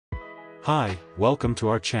Hi, welcome to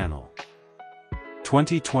our channel.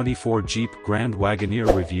 2024 Jeep Grand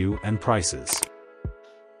Wagoneer review and prices.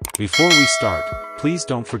 Before we start, please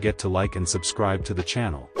don't forget to like and subscribe to the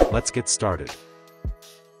channel. Let's get started.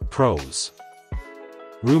 Pros.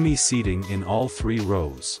 Roomy seating in all 3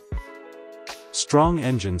 rows. Strong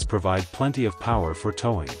engines provide plenty of power for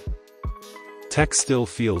towing. Tech still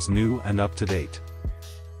feels new and up-to-date.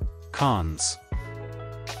 Cons.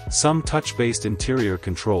 Some touch-based interior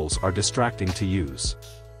controls are distracting to use.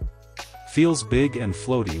 Feels big and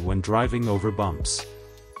floaty when driving over bumps.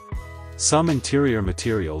 Some interior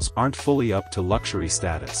materials aren't fully up to luxury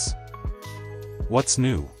status. What's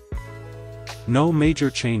new? No major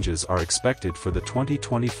changes are expected for the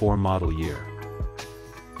 2024 model year.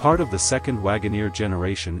 Part of the second Wagoneer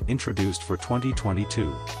generation introduced for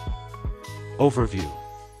 2022. Overview.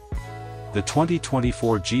 The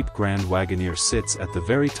 2024 Jeep Grand Wagoneer sits at the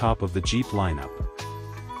very top of the Jeep lineup.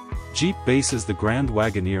 Jeep bases the Grand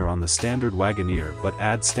Wagoneer on the standard Wagoneer but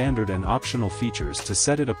adds standard and optional features to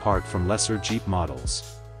set it apart from lesser Jeep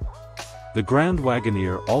models. The Grand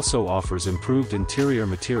Wagoneer also offers improved interior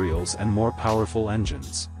materials and more powerful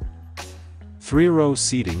engines. 3-row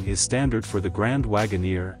seating is standard for the Grand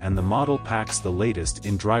Wagoneer, and the model packs the latest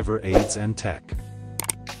in driver aids and tech.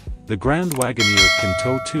 The Grand Wagoneer can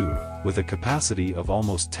tow 2, with a capacity of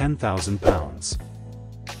almost 10,000 pounds.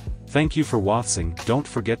 Thank you for watching. Don't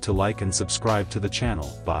forget to like and subscribe to the channel.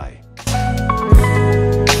 Bye.